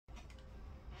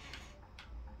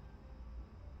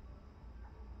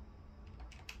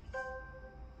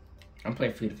I'm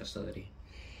playing Food Facility.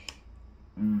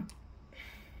 Mm.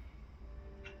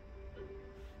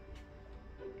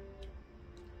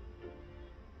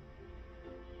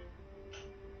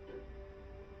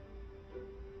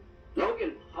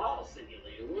 Logan Paul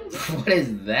Simulator. What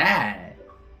is that?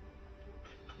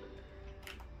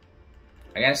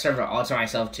 I got a server all to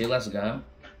myself too. Let's go.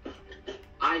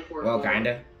 Well,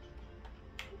 kinda.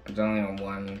 There's only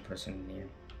one person here.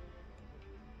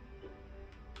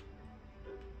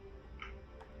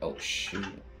 Oh shoot.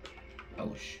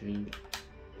 Oh shoot.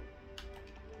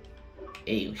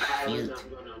 Ew, shoot.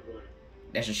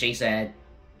 That's what she said.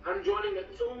 I'm joining the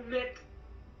Tool Nick.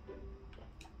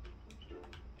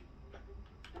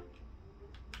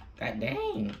 God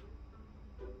dang.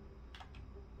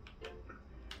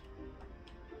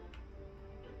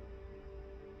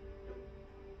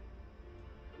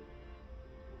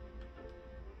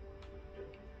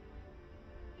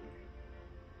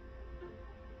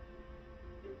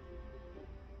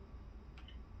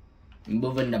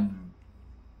 Moving the. I'm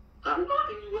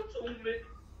knocking you with Tool Nick.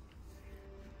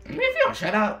 I mean, if you don't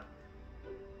shut up.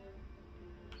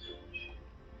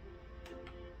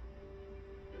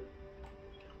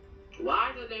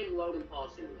 Why is the name Logan Paul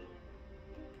Simulator?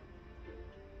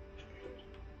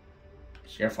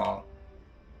 It's your fault.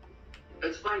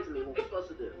 Explain to me, what are you supposed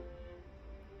to do?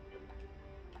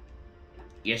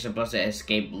 You're supposed to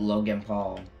escape Logan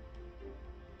Paul.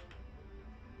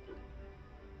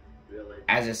 Really?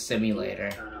 As a simulator.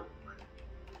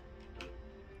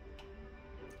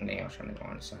 And then I was trying to go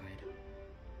on the side.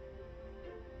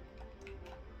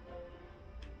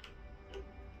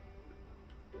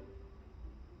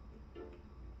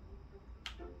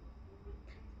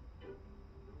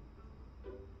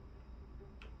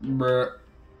 Bruh.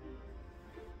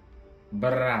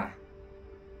 Bruh.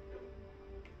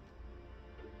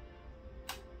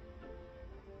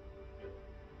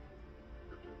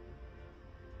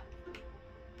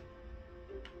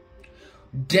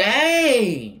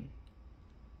 Dang!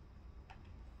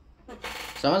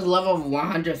 Someone's level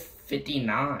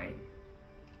 159.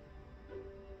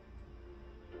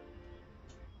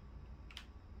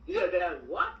 You said that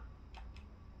what?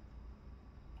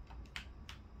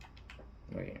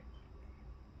 Wait.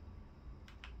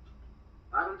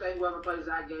 I don't think whoever plays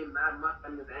that game that much, I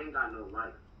mean, they ain't got no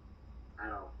life.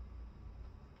 At all.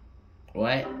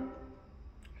 What?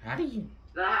 How do you?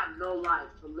 They have no life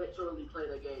to literally play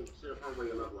the game to the point where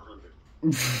you're level 100.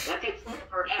 That takes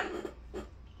forever.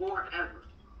 Forever.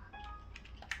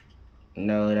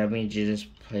 No, that means you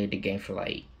just played the game for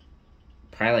like,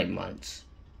 probably like months.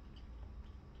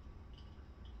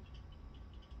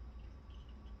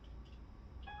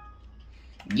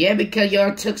 Yeah, because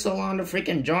y'all took so long to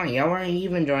freaking join. Y'all weren't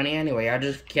even joining anyway. Y'all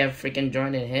just kept freaking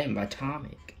joining him,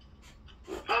 Atomic.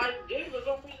 I did, but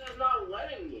some reason it's not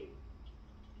letting me.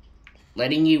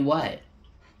 Letting you what?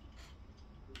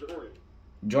 Join.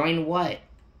 Join what?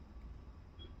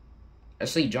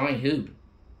 Let's see, join who?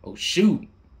 Oh, shoot.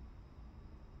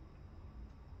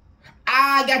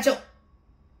 I got you.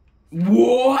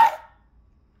 What?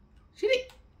 She did.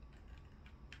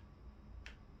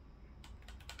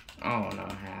 I don't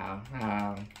know how.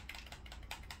 How?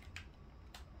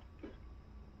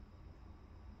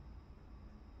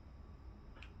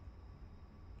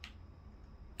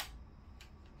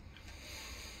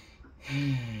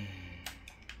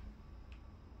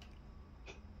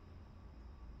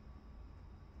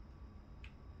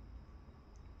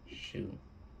 Shoot.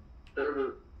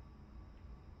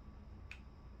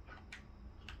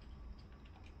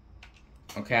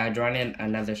 Okay, I joined in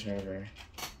another server.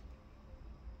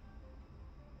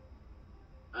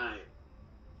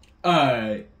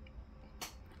 Alright.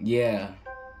 Yeah.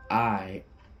 Alright.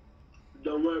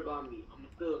 Don't worry about me. I'm a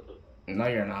filter. No,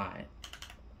 you're not.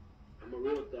 I'm a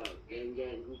real thug.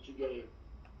 Gang, Gucci gang.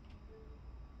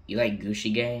 You like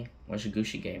Gucci Gang? What's your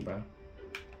Gucci Gang, bro?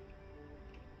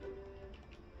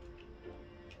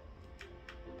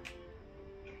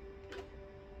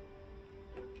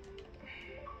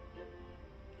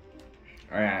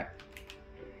 Alright.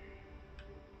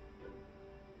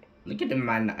 Look at the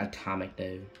man Atomic,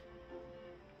 dude.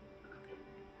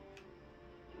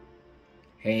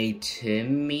 Hey,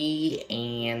 Timmy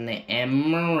and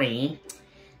Emery,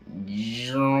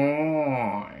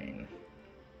 join.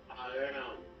 I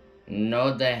am.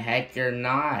 No, the heck you're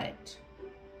not.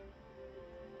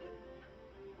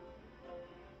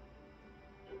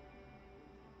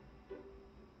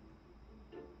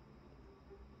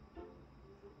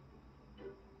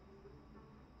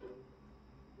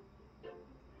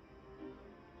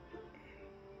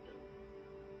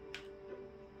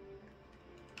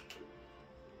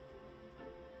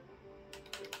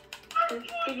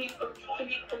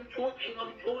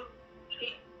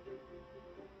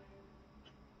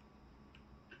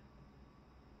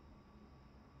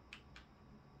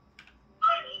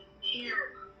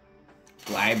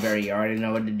 Library, you already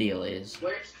know what the deal is.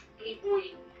 Where's Timmy Boy?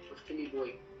 Where's Timmy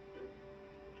Boy?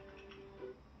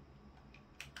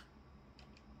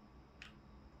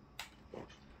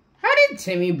 How did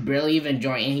Timmy barely even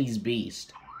join Annie's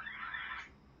Beast?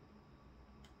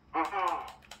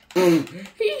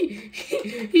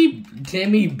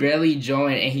 Timmy barely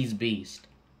joined Annie's Beast.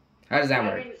 How does that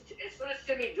work? As soon as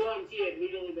Timmy joins, he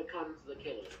immediately becomes the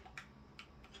killer.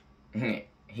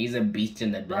 He's a beast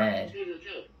in the bed. He's a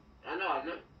killer. I know.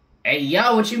 Hey,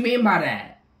 yo, what you mean by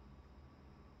that?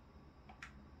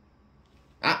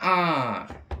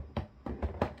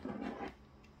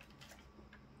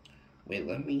 Wait,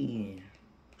 let me...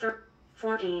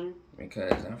 14.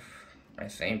 Because my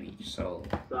same beach, so...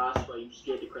 That's why you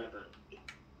scared the crap out of me.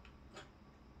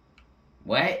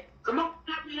 What? Come on,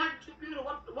 let me hack the computer.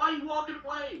 Why are you walking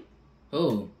away?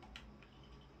 Who?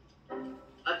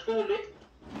 I told it.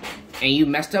 And you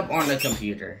messed up on the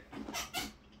computer.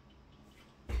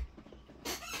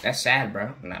 That's sad,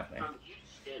 bro. Not bad.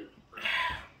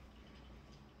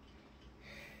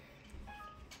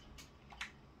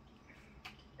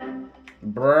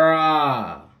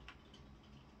 Bruh.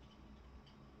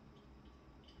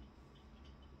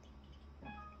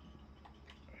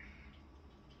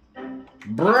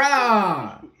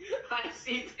 Bruh. I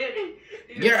see Timmy.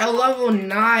 You're a level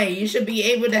 9. You should be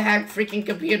able to hack freaking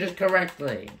computers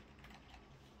correctly.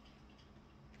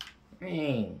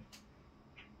 Dang.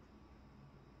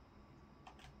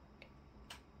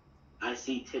 I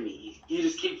see Timmy. He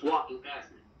just keeps walking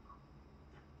past me.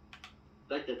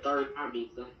 Like the third time he's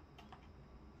done.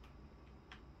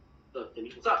 What's up,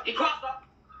 Timmy? What's up? He crossed up.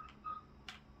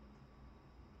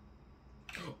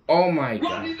 Oh my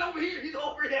god. Run, he's over here. He's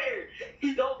over there.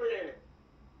 He's over there.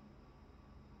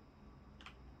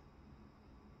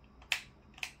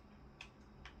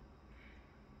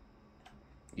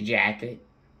 Did you hack it?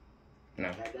 No.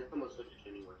 Yeah, that's almost switch it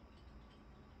anyway.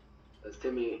 That's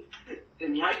Timmy.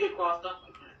 Timmy, how you get crossed up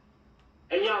like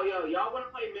that? And y'all wanna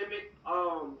play Mimic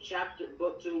chapter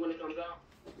book 2 when it comes out?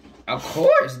 Of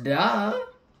course, duh.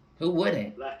 Who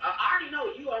wouldn't? Like, I already know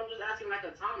you. I'm just asking like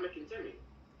Atomic and Timmy.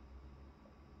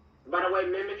 By the way,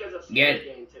 Mimic is a scary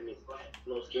game, Timmy. It's like a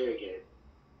little scary game.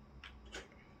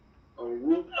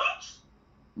 Roblox?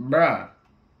 Bruh.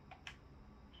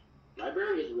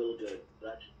 Library is real good.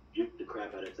 That juke the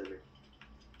crap out of Timmy.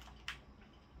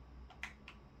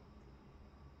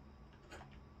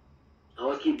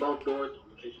 Always keep both doors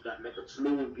open in case you gotta make a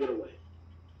smooth getaway.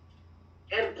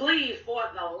 And please, for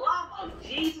the love of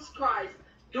Jesus Christ,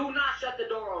 do not shut the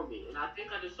door on me. And I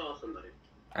think I just saw somebody.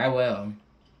 I will.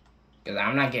 Because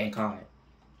I'm not getting caught.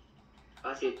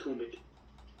 I see Atomic.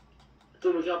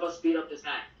 Atomic, help us speed up this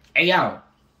hack. Hey, yo.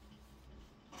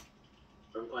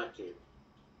 I'm glad to.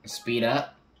 Speed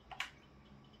up?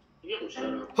 You can shut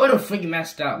up. Who the freak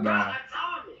messed up, bro? Atomic!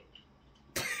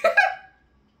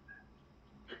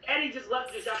 And he just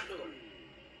left the shut the door.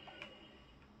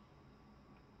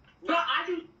 Bro, are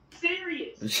you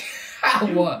serious?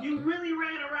 What? You really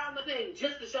ran around the thing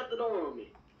just to shut the door on me.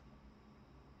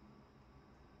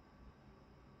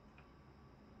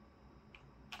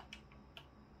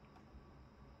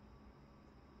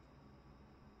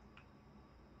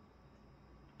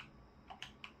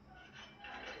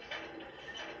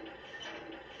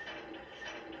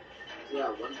 Yeah,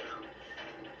 one down.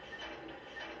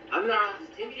 I'm not.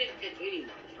 Timmy didn't catch any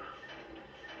much round.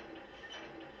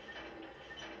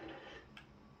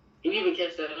 He didn't even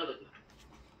catch that other guy.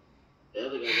 The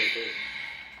other guy got there.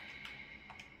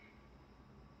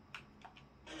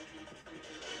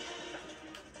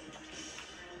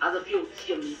 How's it feel,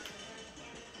 Timmy?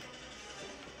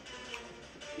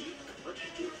 What you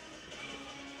do?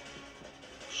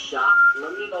 Shop.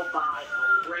 Let me go buy a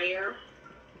rare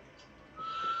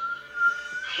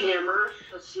hammer.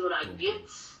 Let's see what I get.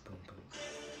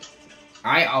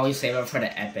 I always save up for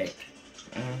the epic.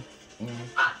 I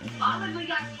honestly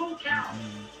got 2 cows.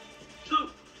 2.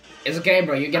 It's okay,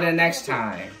 bro. You get it next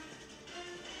time.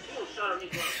 You don't shut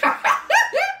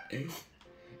me.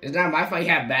 It's not my fault you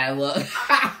have bad luck.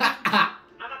 I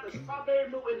got the strawberry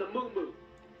moo and the moo moo.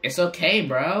 It's okay,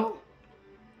 bro.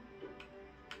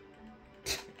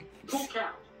 2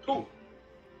 cows. 2.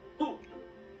 2.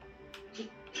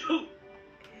 2.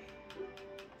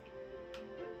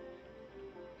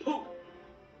 2.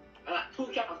 I got 2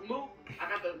 cows. Moo. I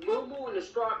got the moo moo and the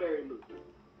strawberry moo.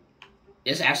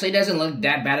 This actually doesn't look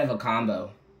that bad of a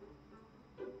combo.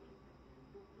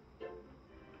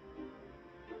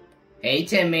 Hey,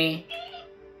 Timmy.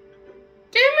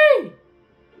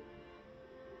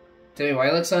 Timmy, why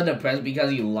you look so depressed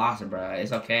because you lost, bro?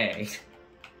 It's okay.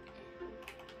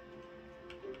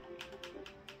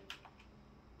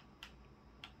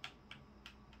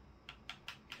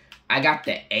 I got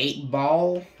the 8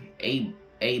 ball. Eight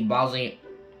balls in.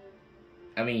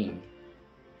 I mean,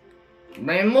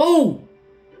 man, move.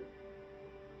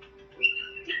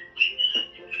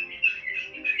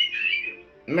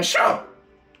 Michelle.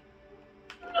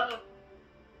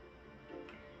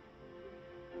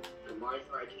 Amari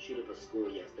tried to shoot up a school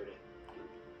yesterday.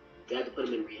 They had to put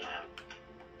him in rehab.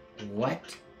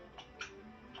 What?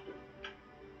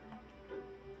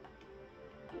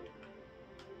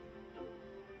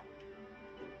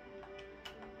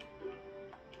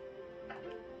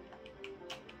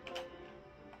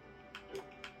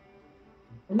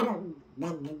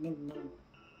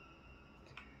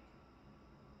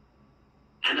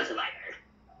 And that's a lighter.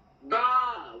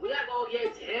 Bah, we gotta go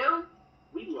against him?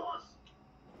 We lost.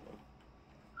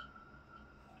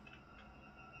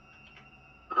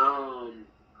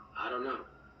 I don't know.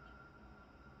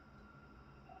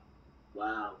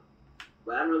 Wow.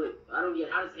 But I don't get,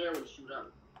 how does heroin shoot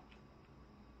up?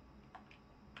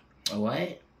 What?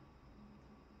 I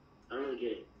don't really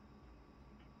get it.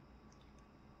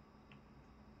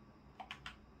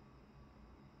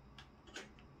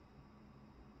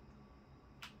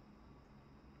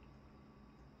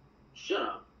 Shut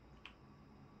up.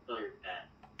 No, you're bad.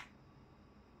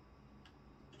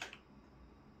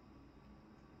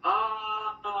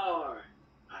 Oh!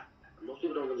 Most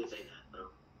people don't really say that, bro.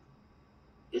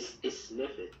 It's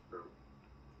sniff it, bro.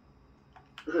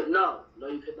 No,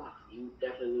 you could not. You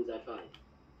definitely lose that fight.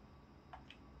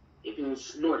 If you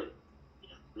snort it.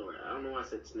 Yeah, snort it. I don't know why I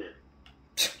said sniff.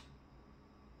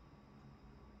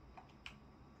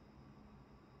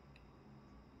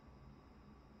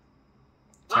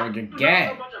 Tell you're gay.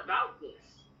 So much about this.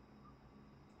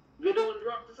 You doing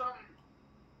drugs or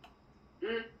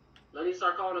something? Let me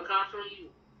start calling the cops on you.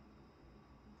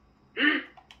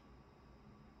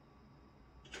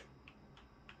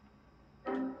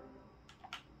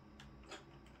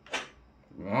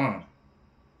 Wrong.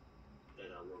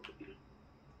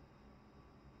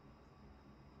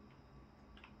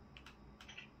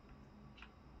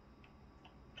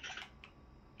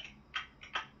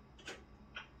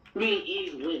 I mean,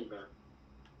 ease win, bro.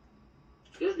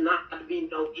 There's not going to be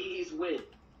no ease win.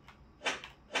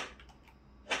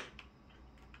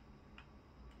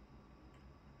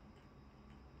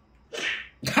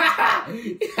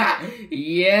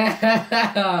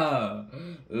 Yeah,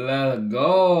 let's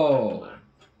go.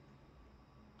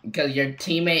 Because your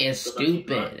teammate is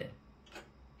stupid.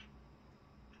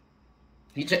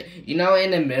 You know,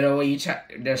 in the middle where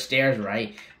the stairs,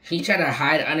 right? He tried to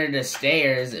hide under the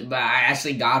stairs, but I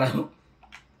actually got him.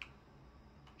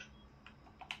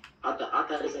 I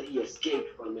thought it said he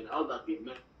escaped from it. I was about to be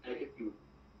mad if you.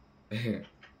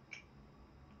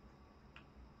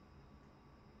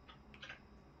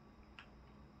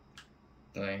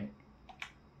 Right.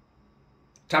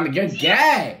 Tommy, you're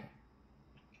gay.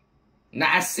 Now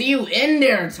I see you in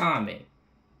there, Tommy.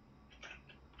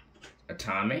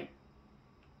 Tommy?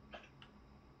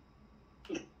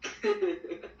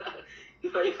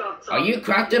 Are you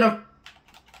cracked it up?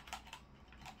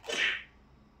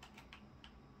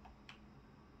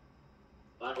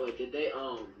 By the way, did they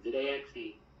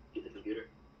actually get the computer?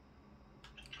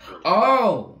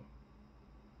 Oh.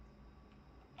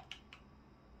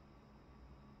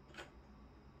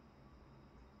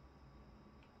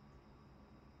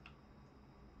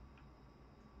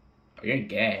 You're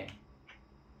gay.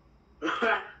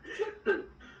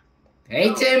 Hey,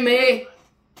 no. Timmy!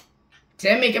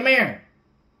 Timmy, come here.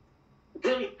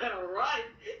 Timmy, you better run.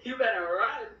 You better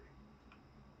run.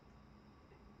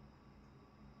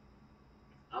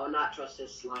 I will not trust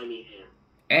this slimy hand.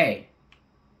 Hey.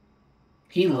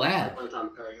 He left. One time,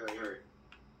 hurry.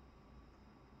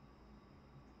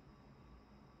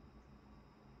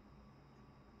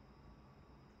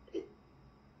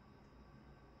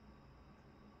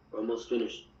 We're almost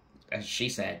finished. As she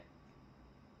said.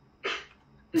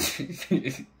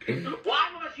 Why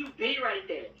must you be right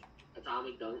there?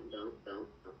 Atomic, don't.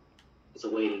 It's a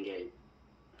waiting game.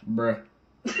 Bruh.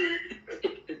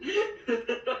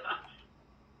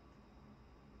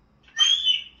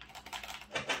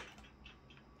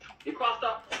 He crossed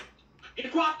up.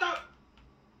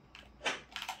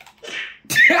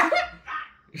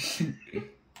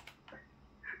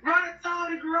 Run,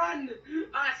 Atomic, run!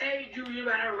 I saved you, you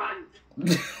better run.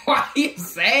 Why you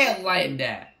say it like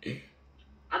that?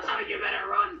 Atomic, you better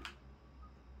run.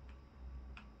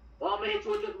 Well, I'm gonna hit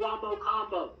you with this wombo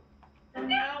combo.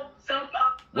 No, somebody,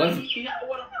 I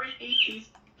want to free these.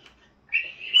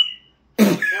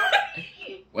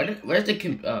 Where's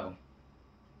the oh.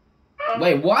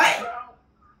 Wait, what?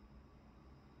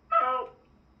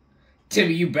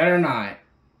 Timmy, you better not.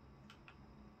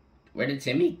 Where did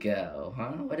Timmy go,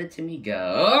 huh? Where did Timmy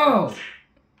go? Oh!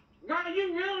 Bro,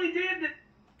 you really did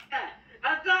that.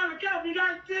 I thought you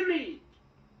got Timmy.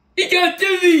 He got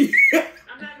Timmy!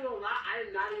 I'm not gonna lie, I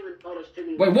did not even notice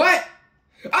Timmy. Wait, what?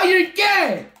 Oh, you're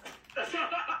gay!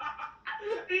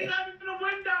 He's not in the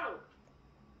window.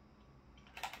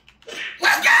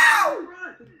 Let's go!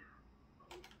 Run.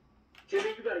 Timmy,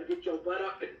 you gotta get your butt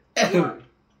up and run.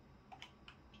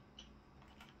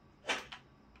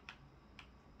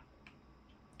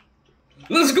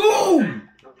 Let's go! I'm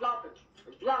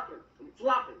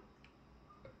flopping.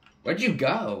 Where'd you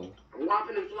go? I'm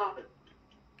flopping and flopping.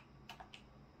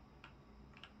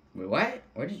 Wait, what?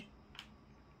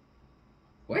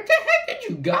 Where the heck did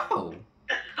you go?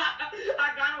 I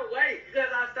got away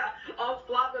because I was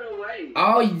flopping away.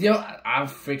 Oh, I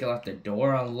freaking left the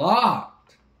door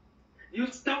unlocked. You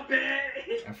stupid!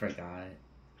 I forgot.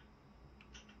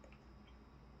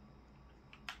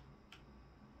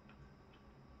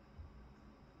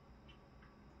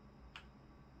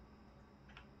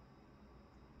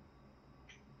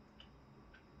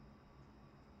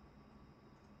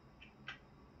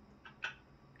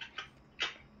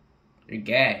 You're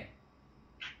gay.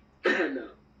 No.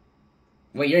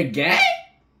 Wait, you're gay?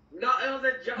 No, it was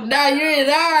a joke. No, you're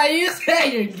not. You said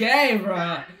you're gay, bro.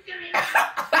 I'm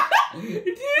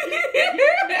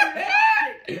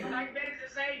like, better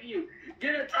to save you.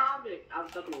 Get a topic. I'm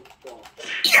stuck in a wall.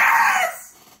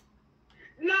 Yes!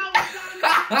 No, it's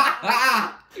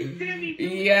not. Timmy,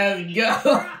 Yes, go.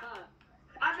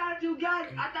 I thought you got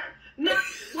it. No,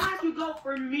 why'd you go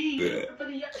for me? For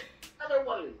the other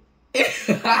one. We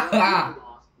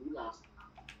lost.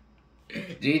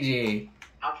 GG.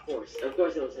 Of course it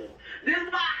was him. This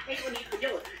is why I hate when he's the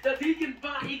killer. Because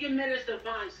he can manage to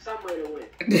find some way to win.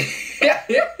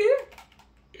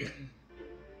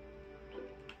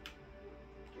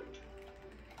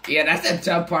 Yeah, that's the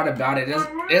tough part about it.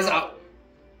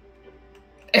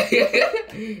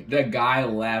 The guy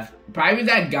left. Probably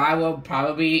that guy well,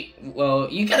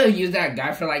 you could have used that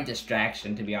guy for like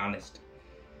distraction, to be honest.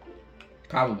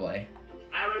 Probably.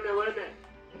 Wait a minute.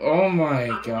 Oh my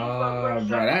god,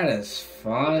 bro, that is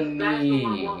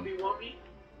funny. I'm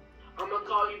gonna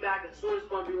call you back as soon as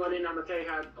 1v1 in. I'm gonna tell you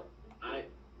how to go. Alright?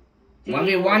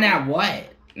 1v1 at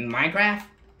what? In Minecraft?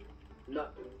 No,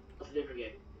 it's a different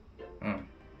game. Oh.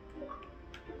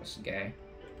 That's gay.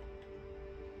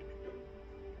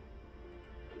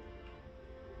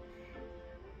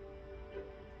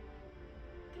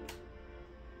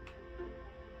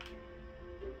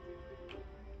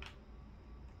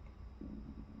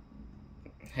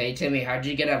 Hey Timmy, how'd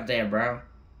you get up there, bro?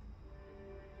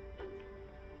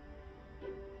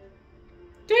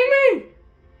 Timmy!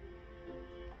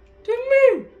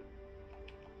 Timmy!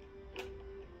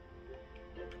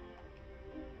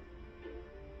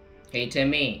 Hey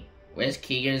Timmy, where's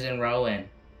Keegers and Rowan?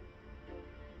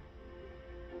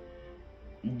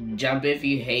 Jump if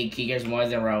you hate Keegers more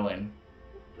than Rowan.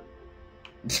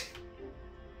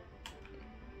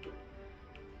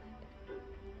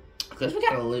 Cause we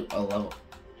gotta loot a level.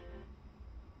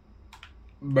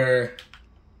 Brr.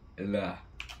 La.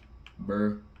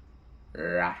 Brr.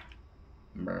 Rah.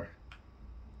 Brr.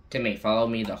 Timmy, follow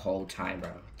me the whole time,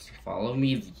 bro. Follow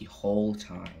me the whole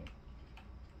time.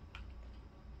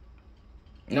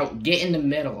 No, get in the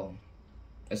middle.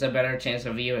 There's a better chance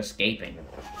of you escaping.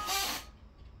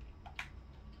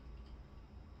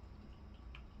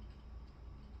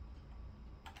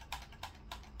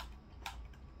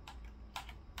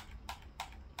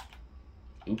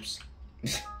 Oops.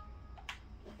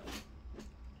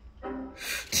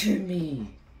 Timmy.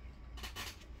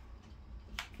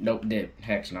 Nope, dip.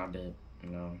 Heck's not dip.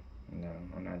 No,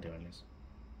 I'm not doing this.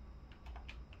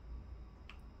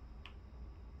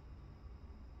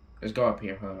 Let's go up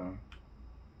here, hold on.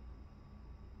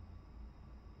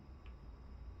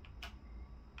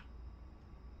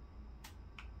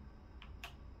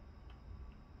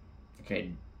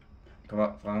 Okay, come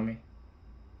up, follow me.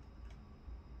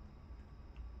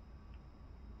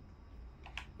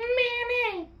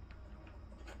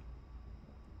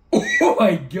 Oh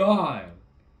my god!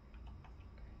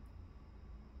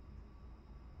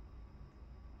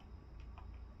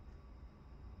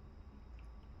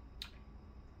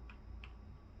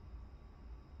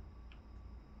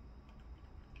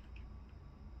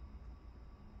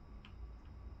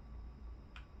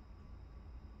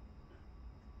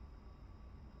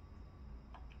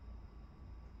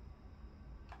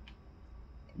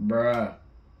 Bruh.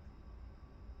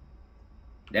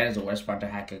 That is the worst part to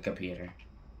hack a computer.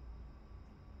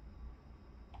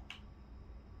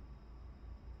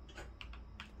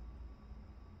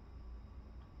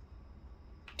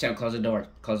 close the door.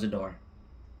 Close the door.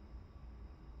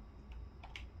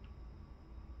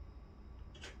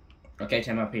 Okay,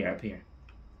 Tim, up here, up here.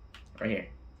 Right here.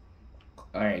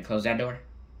 Alright, close that door.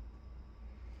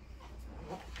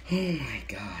 Oh my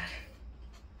god.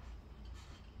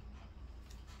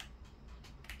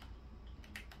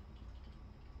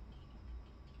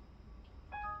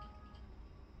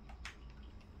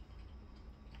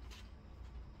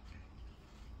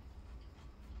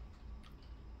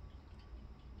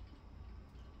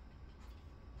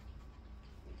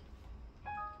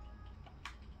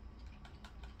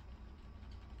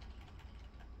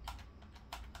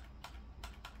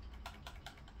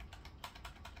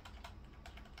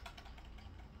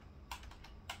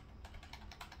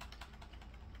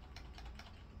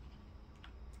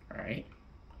 Alright.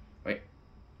 Wait.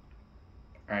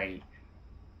 Alright.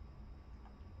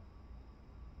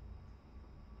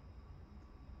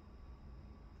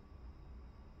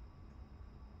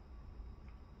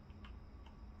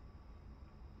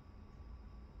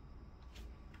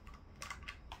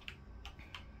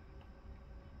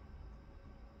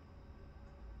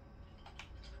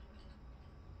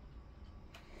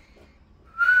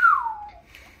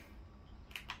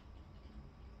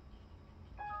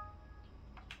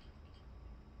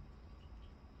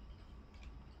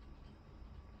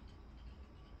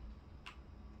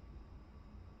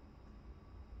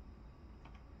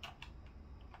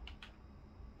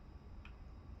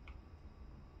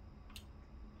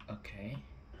 Okay.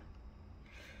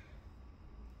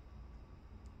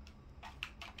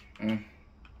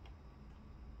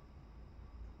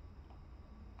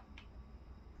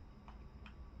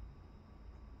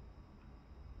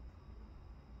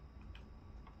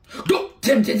 Go!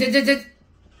 Tim!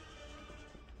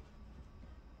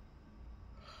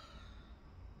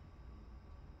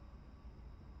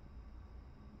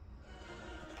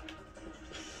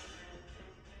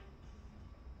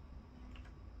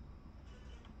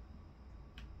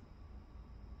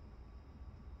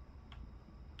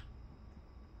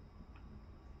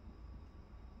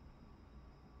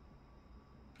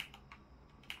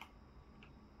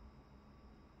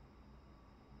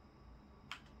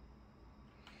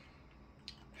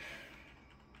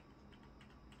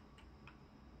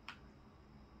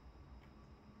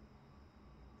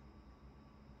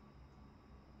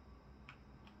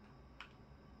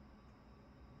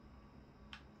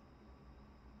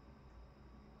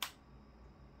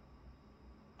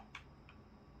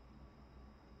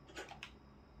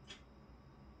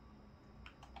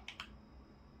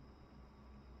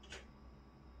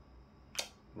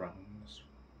 Wrong.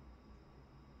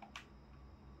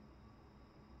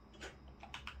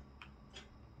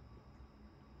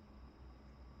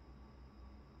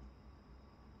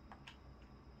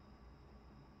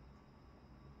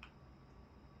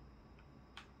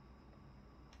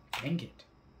 Dang it.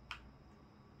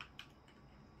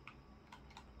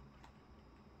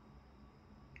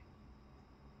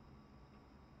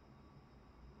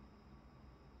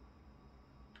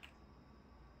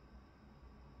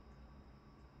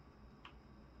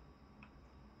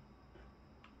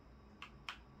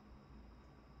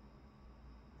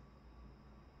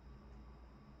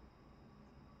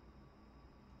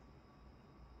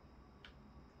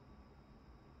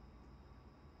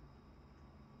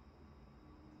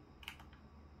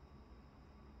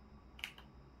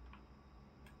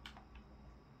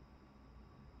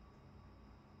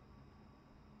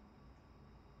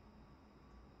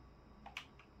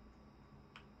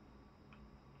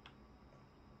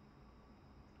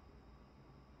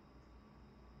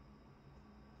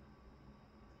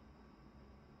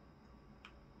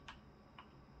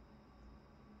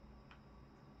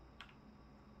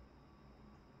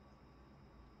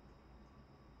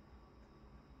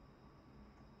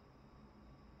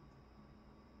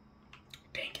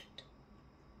 Dang it.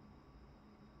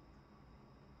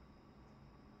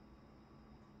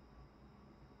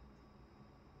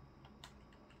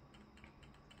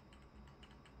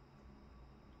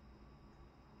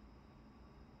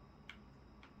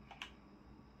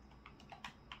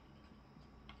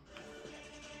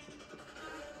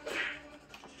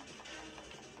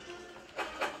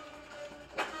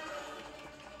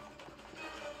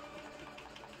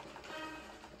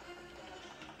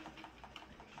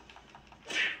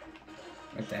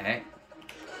 What the heck?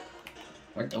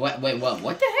 What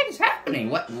the heck is happening?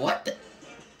 What the?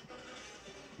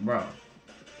 Bro.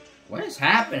 What is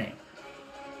happening?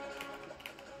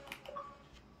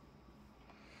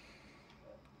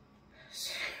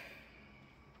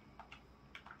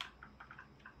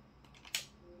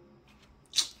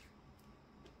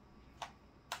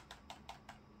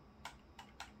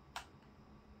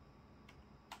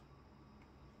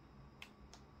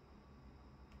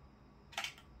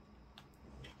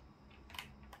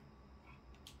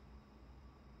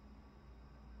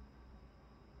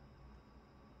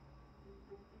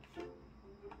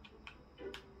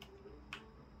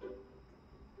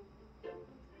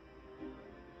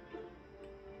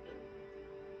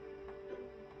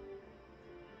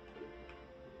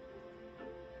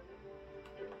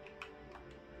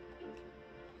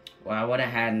 Well, I would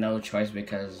have had no choice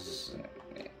because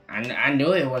I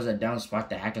knew it was a dumb spot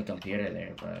to hack a computer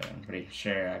there, but I'm pretty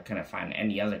sure I couldn't find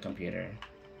any other computer.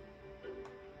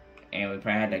 And we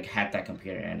probably had to hack that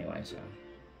computer anyway, so.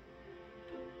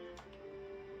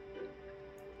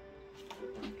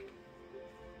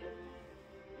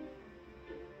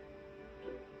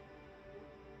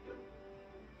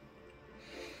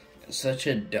 Such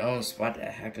a dumb spot to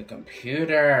hack a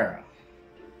computer.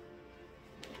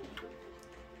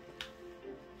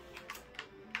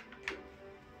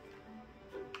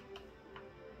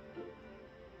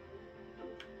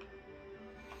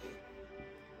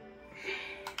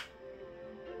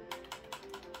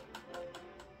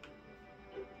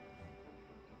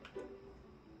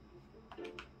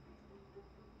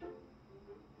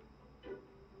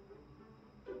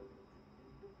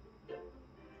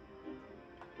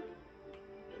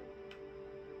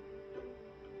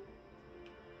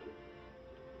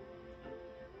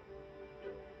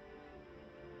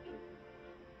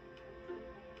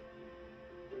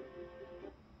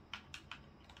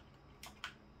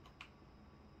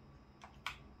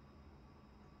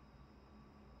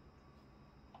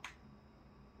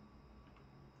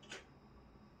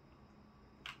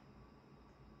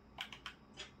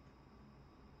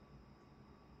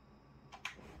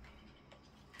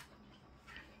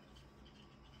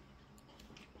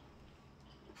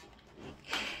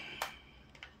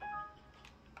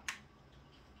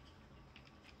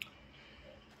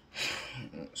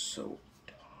 So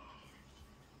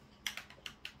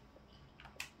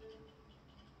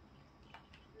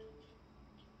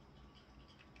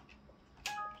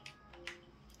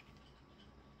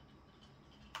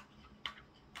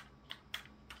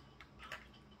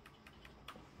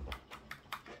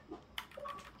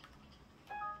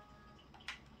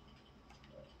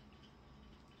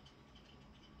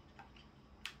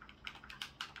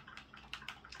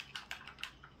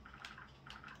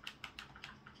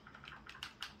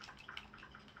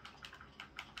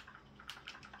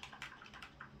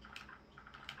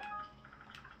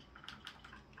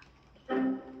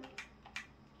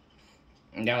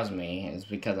that was me. It's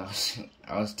because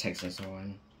I was texting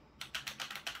someone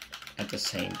at the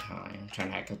same time, trying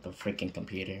to hack up the freaking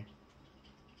computer.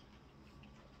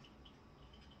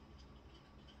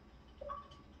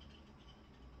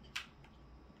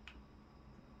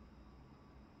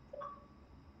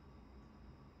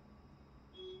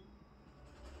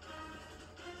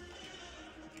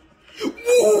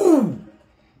 Woo!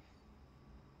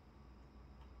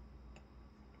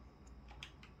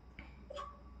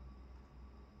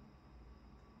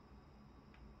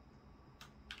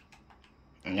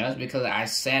 And that was because I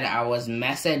said I was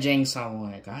messaging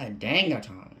someone. God dang it,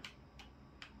 Tom.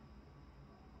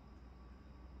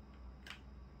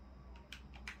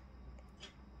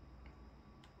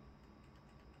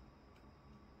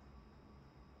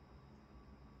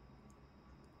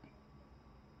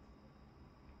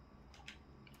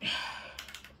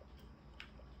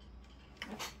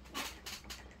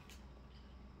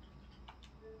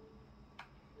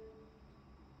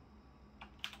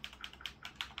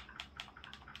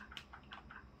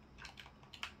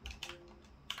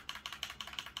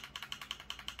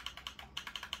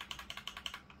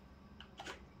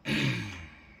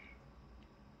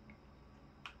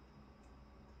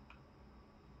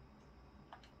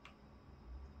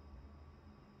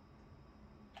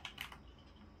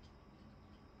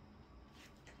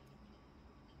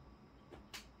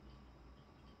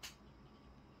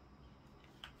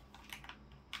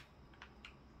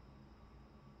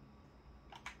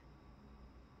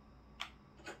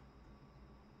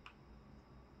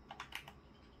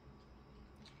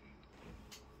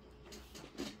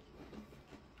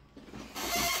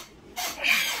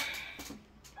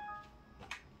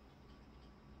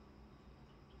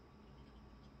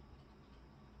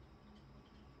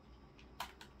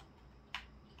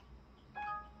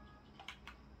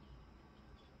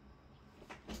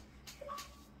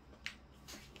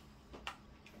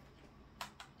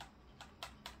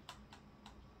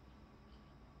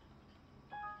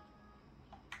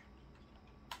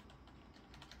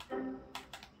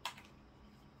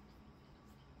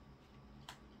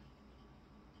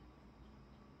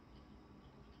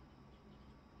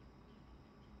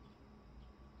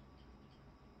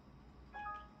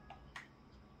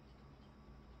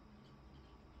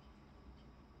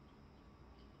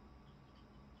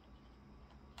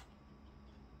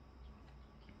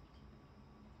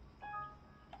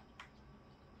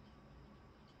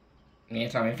 You need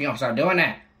to tell me if you don't start doing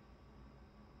that.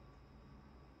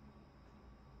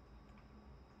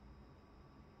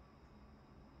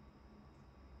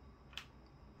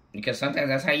 Because sometimes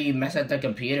that's how you mess up the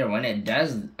computer when it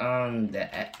does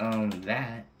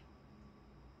that.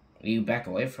 You back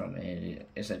away from it.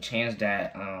 It's a chance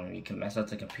that you can mess up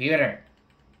the computer.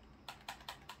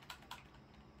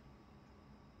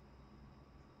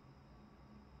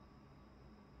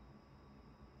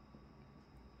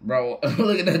 Bro,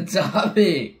 look at the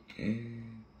topic.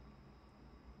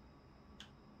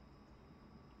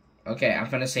 Okay, I'm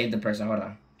finna save the person. Hold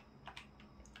on.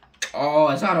 Oh,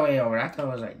 it's all the way over. I thought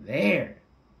it was like there.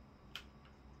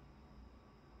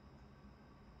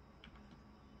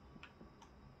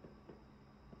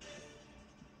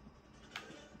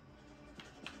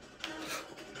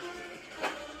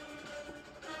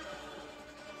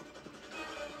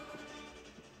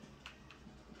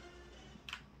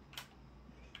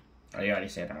 Oh, you already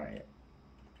said alright.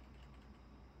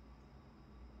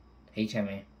 Hey,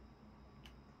 Timmy.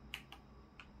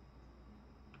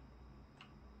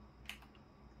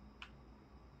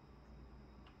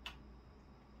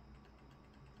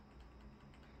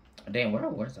 Damn, where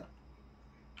was that?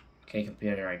 Okay,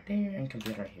 computer right there and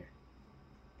computer right here.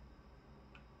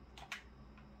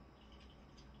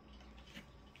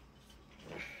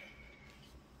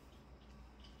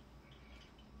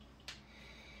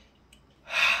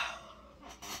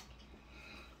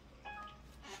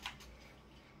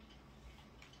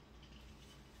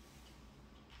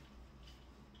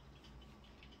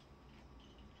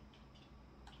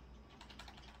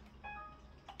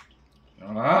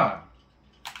 Ah.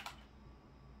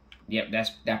 Yep,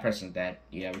 that person's dead.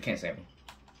 Yeah, we can't save him.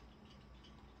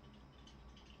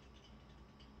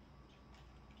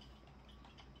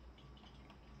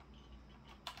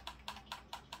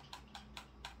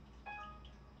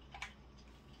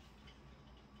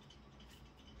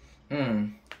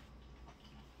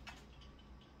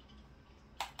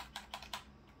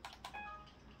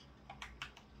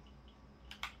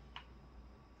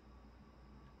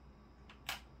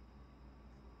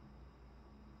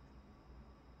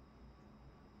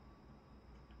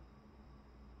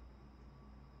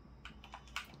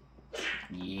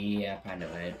 Yeah, I know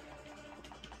it.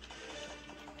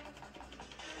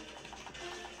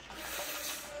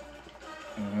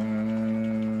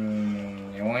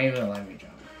 You won't even let me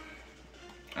jump.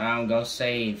 Go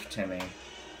save Timmy.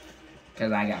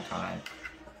 Cause I got caught.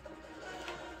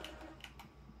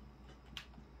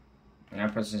 And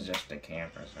that person's just a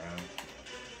camper, so.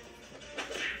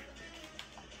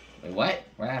 Wait, what?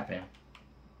 What happened?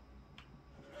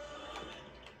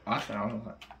 Austin, I don't know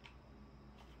what.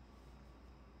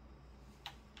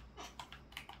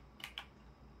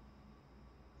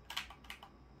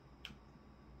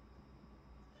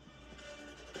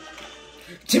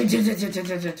 Tim.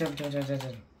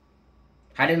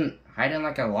 Hide in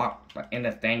like a lock, like in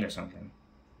the thing or something.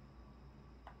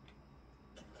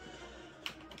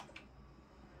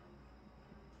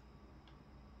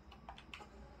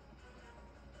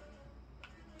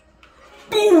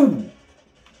 Boom!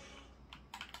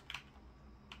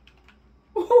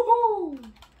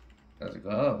 Woohoo! Let's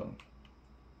go.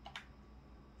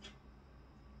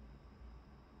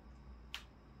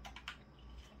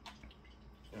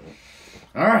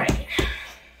 Alright.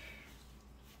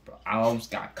 I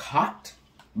almost got caught.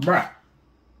 Bruh.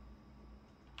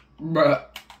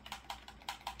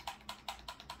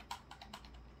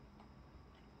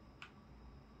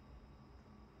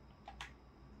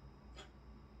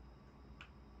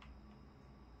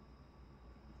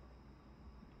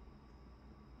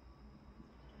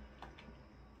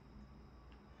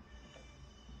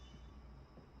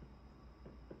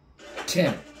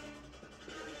 Tim.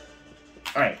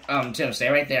 Alright, Tim, stay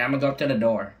right there. I'm gonna go up to the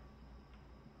door.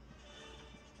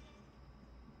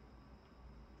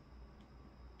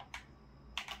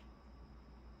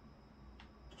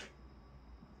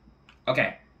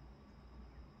 Okay.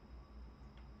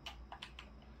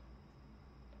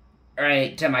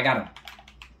 Alright, Tim, I got him.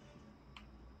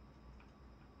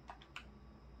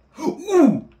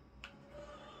 Ooh!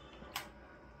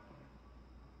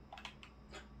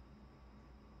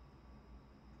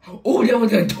 Oh, that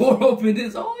was the door open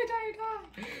this whole entire time.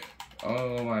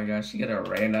 Oh my gosh, she could have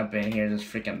ran up in here and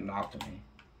just freaking knocked me.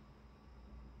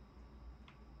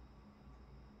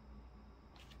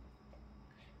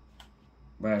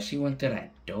 Bro, if she went through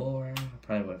that door, I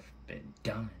probably would have been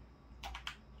done.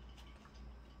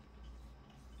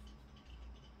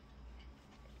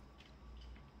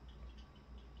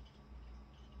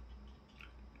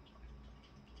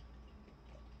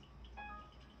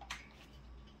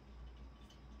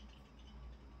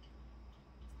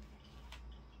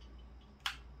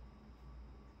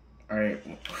 Alright.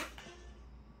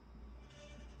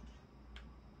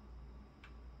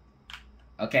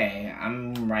 Okay,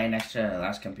 I'm right next to the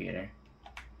last computer.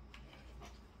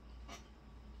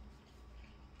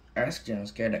 That's gonna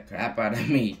scare the crap out of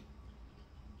me.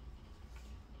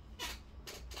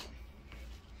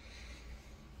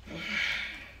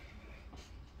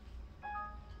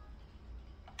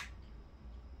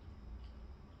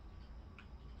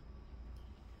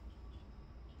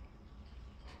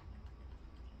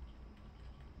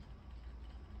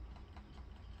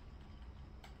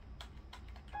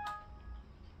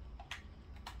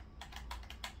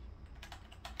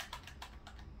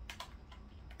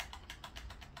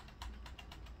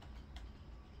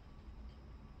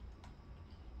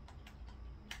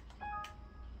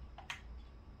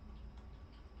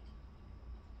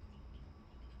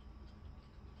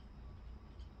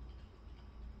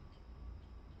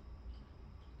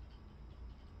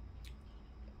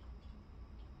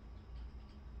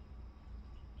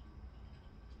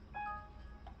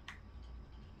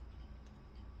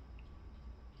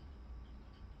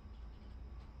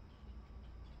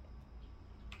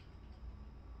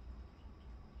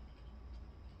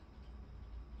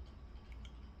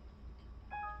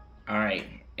 Alright,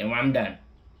 and I'm done.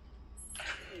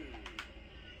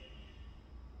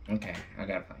 Okay, I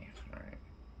got a plan. Alright.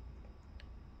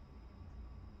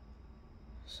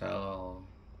 So...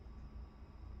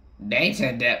 Dang,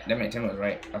 that meant Tim was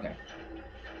right. Okay.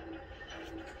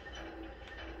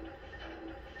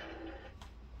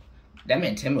 That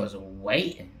meant Tim was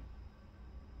waiting.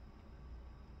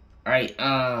 Alright,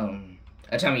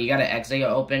 tell me, you got an exit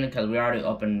open? Because we already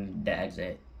opened the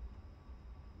exit.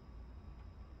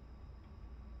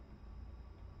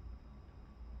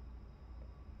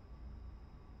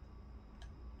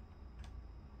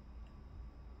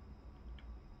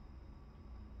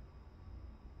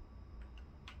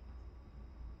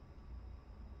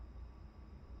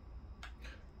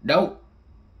 Nope.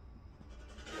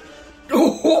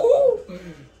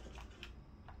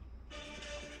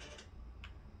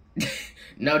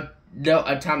 No,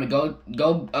 Tommy, go,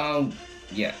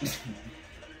 yeah.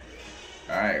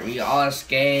 Alright, we all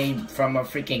escaped from a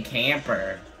freaking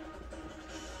camper.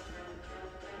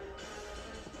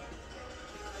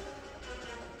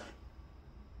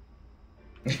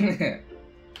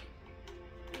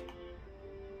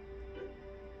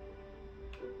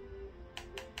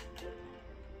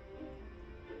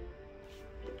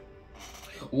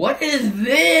 What is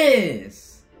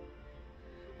this?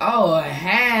 Oh,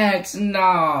 heck,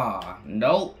 nah.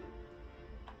 Nope.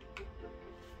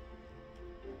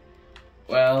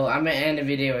 Well, I'm gonna end the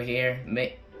video here.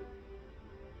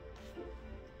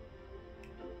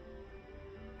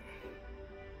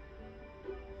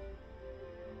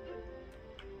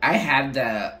 I have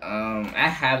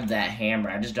that hammer.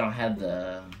 I just don't have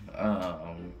the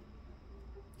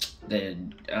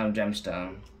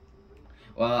gemstone.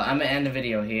 Well, I'm gonna end the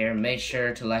video here. Make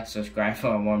sure to like, subscribe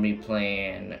for more me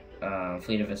playing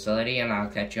Flee the Facility, and I'll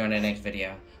catch you on the next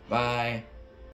video. Bye.